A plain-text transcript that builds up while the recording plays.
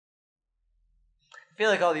I feel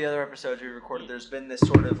like all the other episodes we recorded, there's been this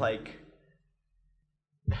sort of like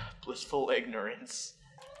blissful ignorance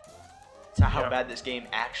to how bad this game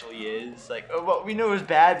actually is. Like, well, we knew it was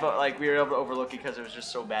bad, but like we were able to overlook it because it was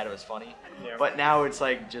just so bad it was funny. Yeah. But now it's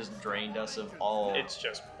like just drained us of all. It's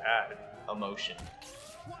just bad. Emotion.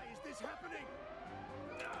 Why is this happening?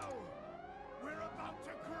 No! We're about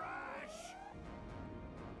to crash!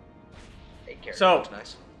 Hey, character So- looks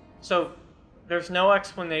nice. So, there's no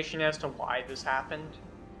explanation as to why this happened.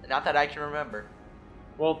 Not that I can remember.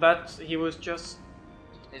 Well, he was just...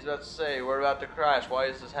 He's about to say, we're about to crash. Why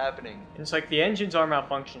is this happening? It's like the engines are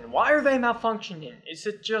malfunctioning. Why are they malfunctioning? Is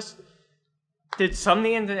it just... Did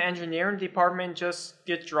somebody in the engineering department just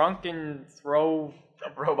get drunk and throw...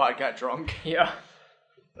 A robot got drunk. Yeah.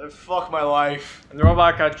 Fuck my life. And the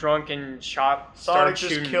robot got drunk and Sonic started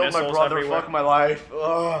just shooting killed missiles my brother. everywhere. Fuck my life.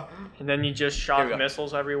 Ugh. And then he just Here we shot go.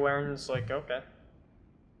 missiles everywhere, and it's like, okay.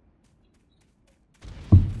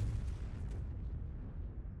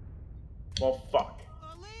 Well, fuck.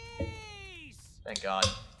 Thank God.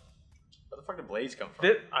 Where the fuck did Blaze come from?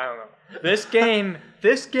 I don't know.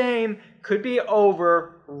 This game could be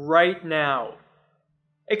over right now.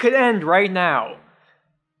 It could end right now.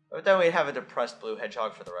 But then we'd have a depressed blue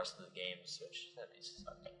hedgehog for the rest of the games, which that'd be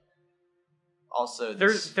sucky. Also,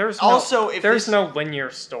 There's no linear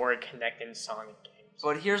story connecting Sonic games.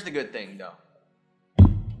 But here's the good thing, though.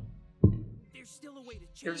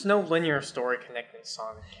 There's no linear story connecting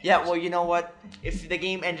Sonic games. Yeah, well, you know what? If the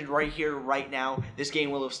game ended right here, right now, this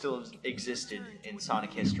game will have still existed in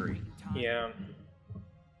Sonic history. Yeah.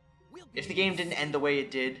 If the game didn't end the way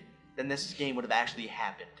it did, then this game would have actually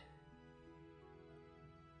happened.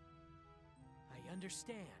 I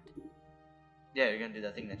understand. Yeah, you're gonna do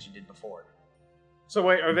that thing that you did before. So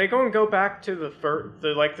wait, are they going to go back to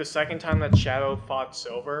the second time that Shadow fought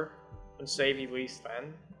Silver and save Elise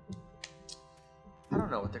then? I don't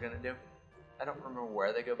know what they're gonna do. I don't remember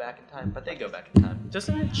where they go back in time, but they go back in time. Don't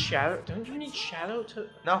you need Shadow to...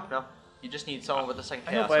 No. You just need someone with the second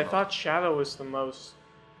I know, chaos. but I emerald. thought Shadow was the most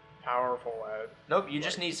powerful at... Nope, you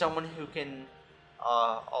just need someone who can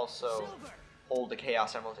also hold the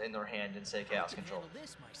Chaos Emerald in their hand and say Chaos Control.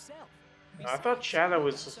 I thought Shadow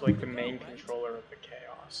was just like the main controller of the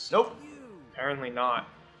Chaos. Nope. Apparently not.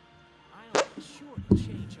 I'll be sure to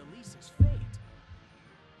change Elise's fate.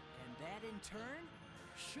 And that in turn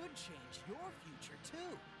should change your future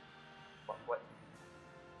too. What?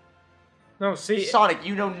 No, see... Sonic,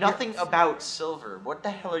 you know nothing about Silver. What the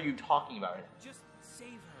hell are you talking about? Just save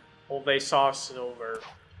her. Well, they saw Silver.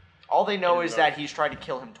 All they know is that he's tried to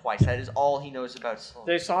kill him twice. That is all he knows about Silver.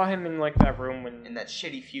 They saw him in like that room when... In that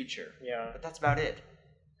shitty future. Yeah. But that's about it.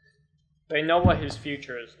 They know what his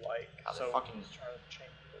future is like, God, so fucking- he's trying to change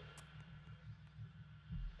it.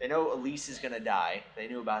 They know Elise is gonna die. They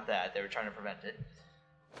knew about that. They were trying to prevent it.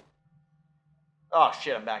 Oh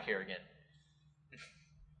shit, I'm back here again.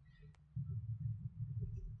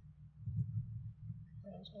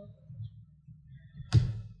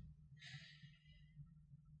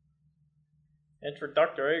 Enter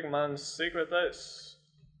Dr. Eggman's secret list.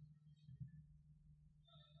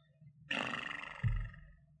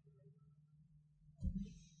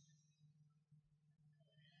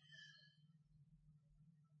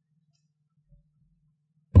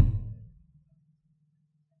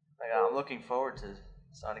 I'm looking forward to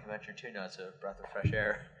Sonic Adventure 2 now. It's a breath of fresh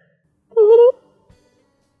air.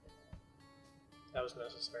 That was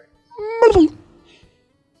necessary.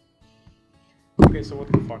 Okay, so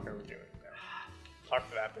what the fuck are we doing now? Talk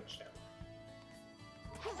to that bitch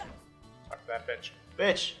now. Talk to that bitch.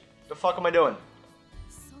 Bitch, the fuck am I doing?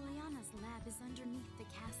 Soliana's lab is underneath the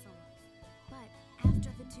castle, but after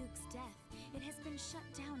the Duke's death, it has been shut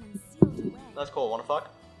down and sealed away. That's cool. Wanna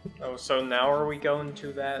fuck? Oh, so now are we going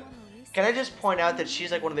to that? Can I just point out that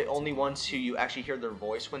she's like one of the only ones who you actually hear their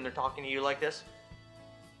voice when they're talking to you like this?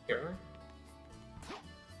 Here.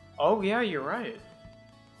 Oh yeah, you're right.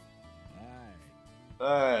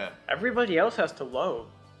 Everybody else has to load.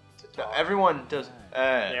 No, everyone does.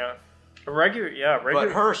 Yeah. Regular.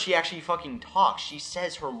 But her, she actually fucking talks. She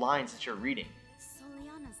says her lines that you're reading.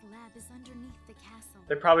 Soliana's lab is underneath the castle.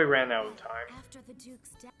 They probably ran out of time. After the Duke's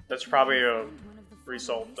death, That's probably a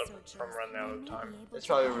result from running out of time. It's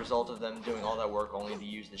probably a result of them doing all that work only to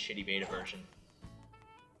use the shitty beta version.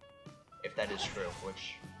 If that is true,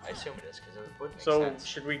 which I assume it is, because it would make So sense.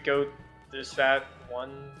 should we go? Is that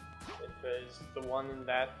one? Is the one in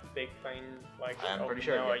that big thing like? I'm pretty open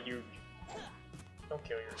sure, now? yeah. Are you? Don't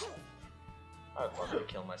kill yourself. I would probably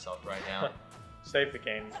kill myself right now. Save the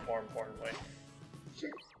game. More importantly.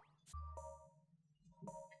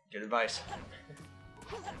 Good advice.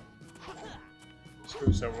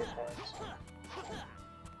 Screw silver coins.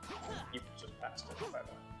 You just passed it, by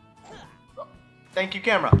the way. Thank you,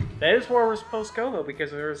 camera. That is where we're supposed to go, though,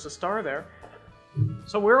 because there's a star there.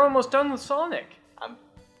 So we're almost done with Sonic.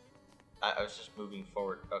 I was just moving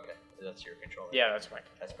forward. Okay, that's your controller. Yeah, that's my.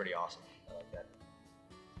 That's pretty awesome. I like that.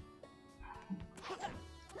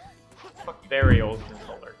 Fuck you. Very old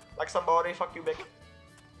controller. Like somebody, fuck you, Mick.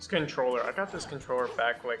 This controller, I got this controller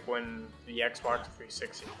back like when the Xbox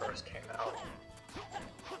 360 first came out.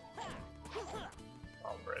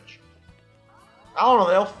 Oh, bridge. I don't know,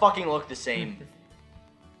 they all fucking look the same.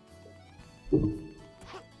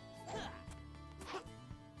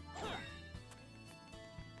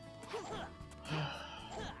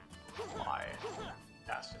 Why?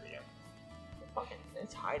 Has to be it. Fucking,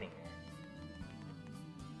 it's hiding there.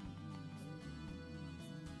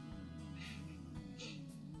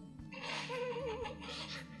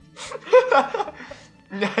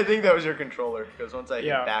 I think that was your controller, because once I hit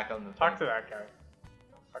back on the Talk to that guy.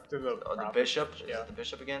 Talk to the the bishop? Is Yeah. it the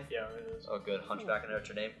bishop again? Yeah, it is. Oh good, Hunchback of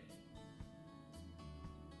Notre Dame.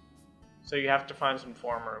 So you have to find some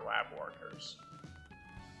former lab workers.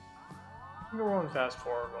 Go on fast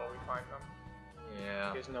forward while we find them.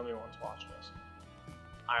 Yeah. Because nobody wants to watch this.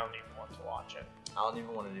 I don't even want to watch it. I don't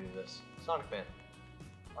even want to do this. Sonic fan.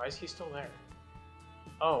 Why is he still there?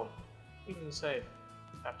 Oh, he didn't save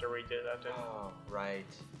after we did that, didn't he? Oh, right.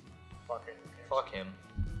 Fucking. Fuck him.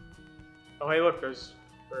 Oh, hey, look, there's.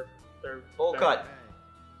 They're Full there. cut.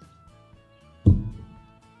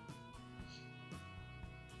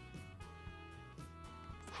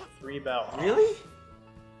 Three bells. Really?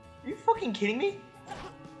 Are you fucking kidding me?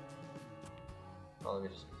 Oh, let me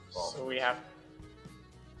just fall. So we have.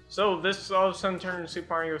 So this all of a sudden turned into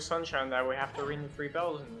Super Mario Sunshine that we have to ring the 3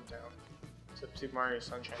 bells in the town. Except Super Mario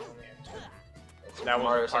Sunshine only had 2. Super That was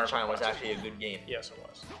Mario a part of Sunshine the was class. actually a good game. Yes, it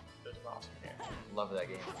was. It was an awesome game. Love that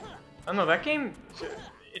game. I don't know, that game.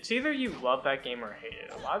 It's either you love that game or hate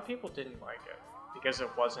it. A lot of people didn't like it because it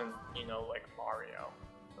wasn't, you know, like Mario.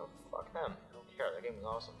 Oh, fuck them. I don't care. That game was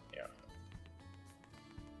awesome. Yeah.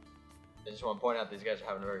 I just want to point out these guys are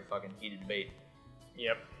having a very fucking heated debate.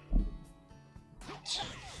 Yep.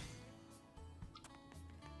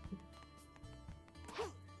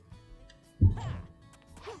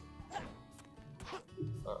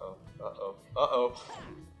 Uh-oh. Uh-oh. Uh-oh.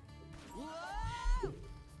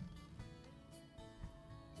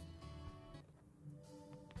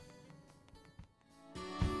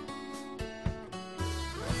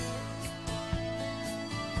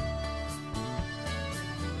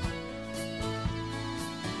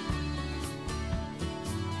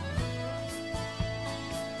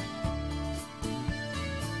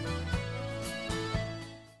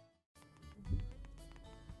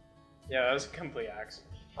 Yeah, that was a complete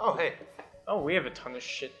accident. Oh, hey. Oh, we have a ton of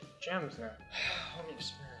shit gems now. Let me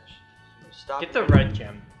just finish. Stop. Get the red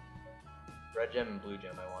gem. Red gem and blue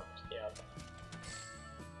gem I want. Yeah.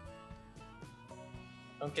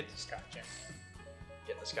 Don't get the sky gem.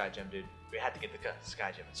 Get the sky gem, dude. We had to get the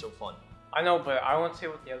sky gem. It's so fun. I know, but I want to see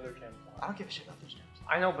what the other gems I are. don't give a shit about those gems.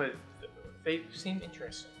 I know, but they seem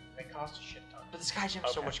interesting. They cost a shit ton. But the sky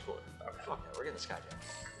gem's so Okay. much cooler. Okay. Fuck that. We're getting the sky gem.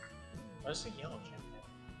 What's the yellow gem?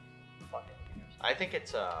 Fuck it. I think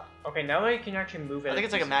it's Okay, now that you can actually move it. I think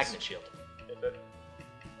it's like a magnet shield. Is it?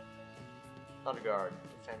 Thunder Guard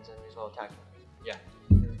defends enemies while attacking. Yeah.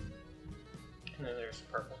 And then there's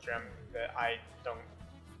a purple gem that I don't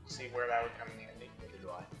see where that would come in handy. Neither do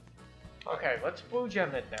I. Okay, let's blue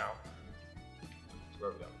gem it now. So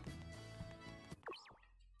where we go?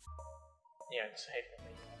 Yeah, it's safe.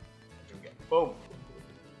 Here we go. Boom.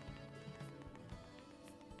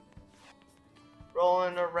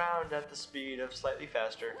 Rolling around at the speed of slightly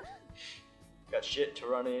faster. Got shit to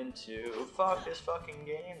run into. Fuck this fucking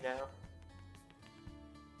game now.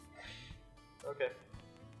 Okay.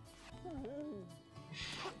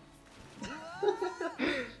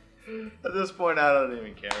 At this point, I don't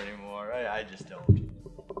even care anymore. I just don't.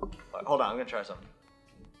 Hold on, I'm gonna try something.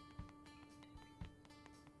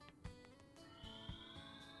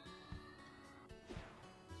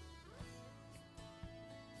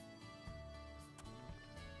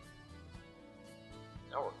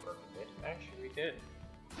 That worked perfectly. Actually, we did.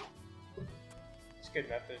 It's a good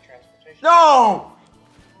method of transportation. No!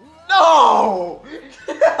 No!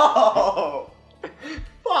 No!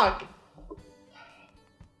 Fuck! Good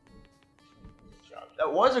job.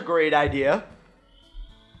 That was a great idea.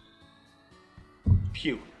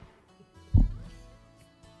 Pew.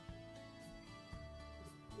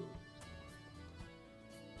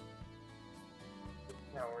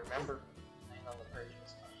 Now remember, land on the bridge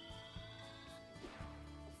this time.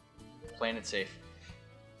 Playing it safe.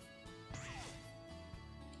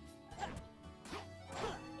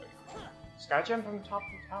 Sky jump from the top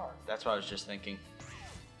of the tower. That's what I was just thinking.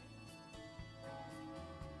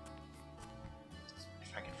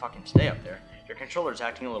 If I can fucking stay up there. Your controller's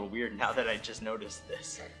acting a little weird now that I just noticed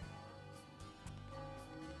this.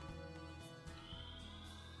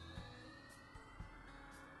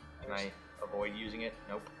 Can I avoid using it?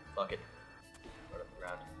 Nope. Fuck it. Put it up the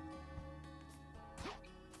ground.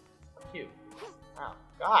 Fuck you. Oh,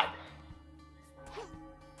 God.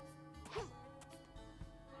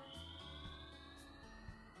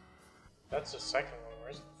 That's the second one.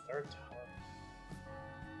 Where's the third tower?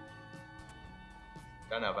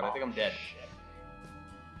 Don't know, but I think I'm dead. Shit.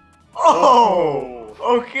 Oh!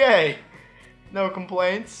 Okay. No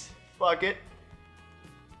complaints. Fuck it.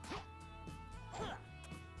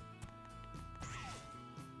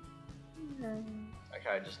 I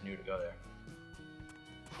kinda just knew to go there.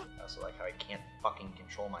 I also like how I can't fucking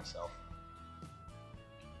control myself.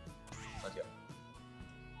 Let's go.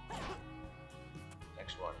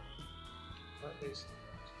 Next one. Or at least.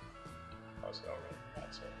 Oh, so already.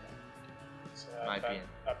 That's it. So Might be in.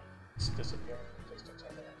 It's disappearing in the distance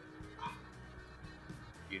over there.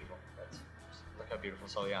 Beautiful. Look how beautiful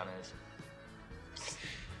Soliana is.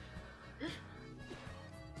 The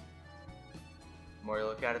more you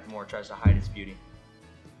look at it, the more it tries to hide its beauty.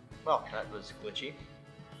 Well, that was glitchy.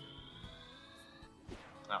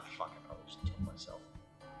 Ah, fuck, I probably just killed myself.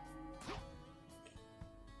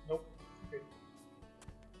 Nope.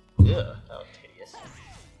 Ugh, that was hideous.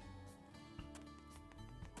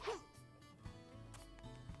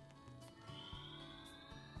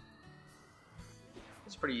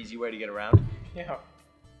 It's a pretty easy way to get around. Yeah.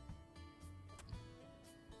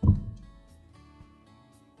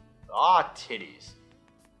 Ah, titties.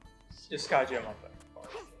 Just Sky jump up there.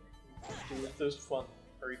 Do it this fun,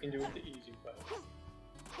 or you can do it the easy way.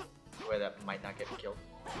 The way that might not get me killed.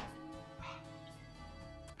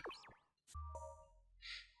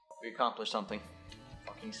 We accomplished something.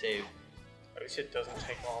 Fucking save. At least it doesn't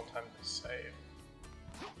take a long time to save.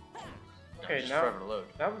 No, Okay, just now forever to load.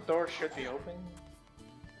 the door should be open.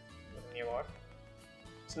 When you look.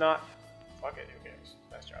 It's not. Fuck it, who cares?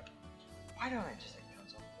 Nice job. Why don't I just like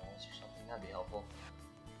bounce off walls or something? That'd be helpful.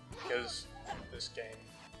 Because this game,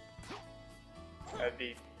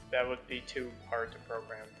 that would be too hard to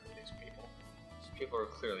program for these people. These people are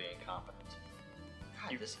clearly incompetent.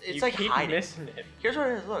 God, it's you like keep hiding. missing it. Here's what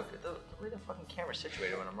it is. Look, the way the fucking camera's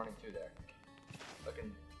situated when I'm running through there.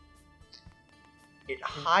 Fucking, it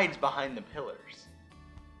hides behind the pillars.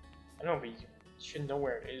 I know, but you should know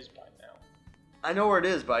where it is by now. I know where it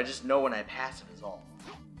is, but I just know when I pass it is all.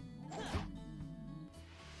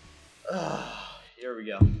 Here we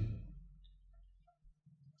go.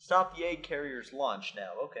 Stop the egg carrier's launch now.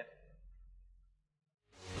 Okay.